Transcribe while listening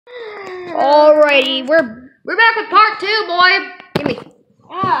Alrighty, we're back with part 2, boy. Give me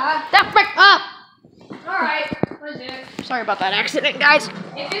that frick up. Alright, let's do it. Sorry about that accident, guys.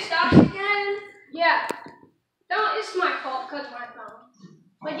 If it stops again, yeah. Don't, it's my fault because of my phone.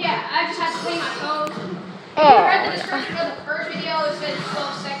 But yeah, I just had to clean my phone. If you read the description of the first video, it said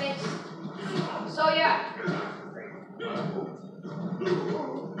 12 seconds. So yeah.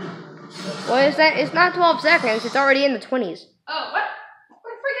 What is that? It's not 12 seconds. It's already in the 20s. Oh, what?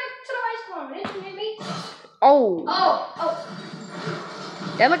 What freak out to the ice cream? Didn't you hit me? Oh. Oh.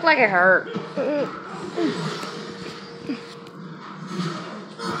 That looked like it hurt.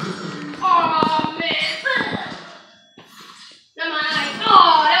 Oh, man. Not my eye.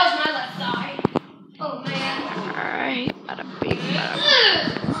 Oh, that was my left eye. Oh, man. Alright. Bada bing,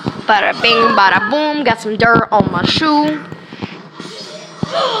 bada bing, bada boom. Got some dirt on my shoe.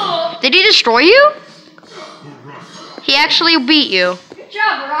 Did he destroy you? He actually beat you. Good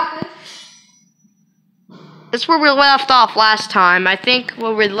job, Baraka. That's where we left off last time. I think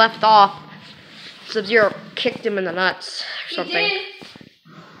where we left off, Sub-Zero kicked him in the nuts or something. He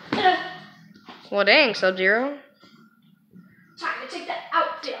did. Well, dang, Sub-Zero. Time to take that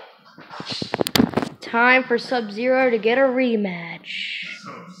outfit. Time for Sub-Zero to get a rematch.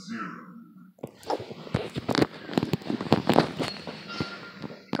 Sub-Zero.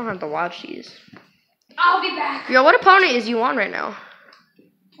 I don't have to watch these. I'll be back. Yo, what opponent is you on right now?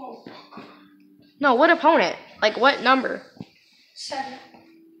 Oh, No, what opponent? Like, what number? 7.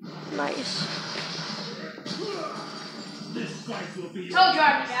 Nice. Told you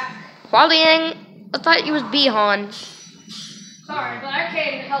I'd be back. Hualiang, I thought you was Bihan. Sorry, but I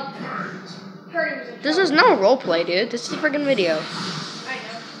came to help Purdy was in This trouble. is no roleplay, dude. This is a freaking video. I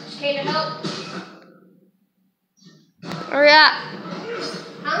know. Just came to help. Hurry up.